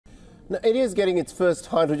Now, India is getting its first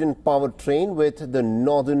hydrogen-powered train with the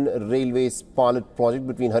Northern Railway's pilot project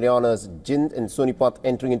between Haryana's Jind and Sonipat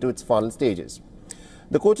entering into its final stages.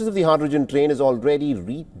 The coaches of the hydrogen train has already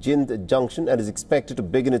reached Jind junction and is expected to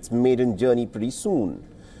begin its maiden journey pretty soon.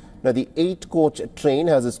 Now, the 8-coach train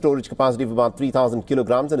has a storage capacity of about 3,000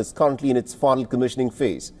 kilograms and is currently in its final commissioning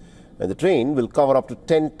phase. And the train will cover up to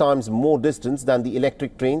 10 times more distance than the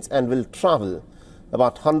electric trains and will travel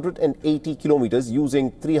about 180 kilometers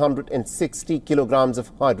using 360 kilograms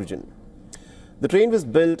of hydrogen. The train was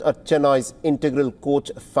built at Chennai's Integral Coach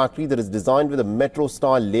factory that is designed with a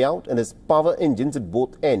metro-style layout and has power engines at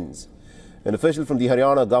both ends. An official from the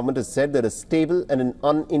Haryana government has said that a stable and an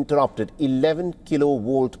uninterrupted 11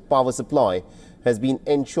 kilovolt power supply has been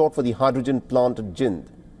ensured for the hydrogen plant at Jind.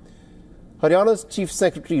 Haryana's Chief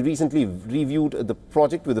Secretary recently reviewed the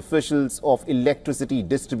project with officials of Electricity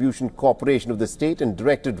Distribution Corporation of the state and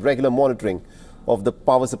directed regular monitoring of the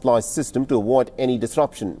power supply system to avoid any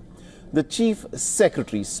disruption. The Chief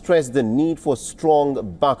Secretary stressed the need for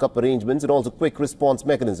strong backup arrangements and also quick response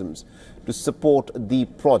mechanisms to support the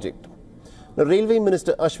project. The Railway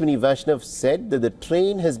Minister Ashwini Vaishnav said that the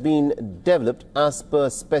train has been developed as per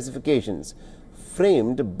specifications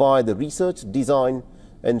framed by the Research, Design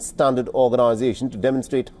and Standard Organization to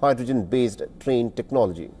demonstrate hydrogen-based train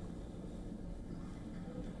technology.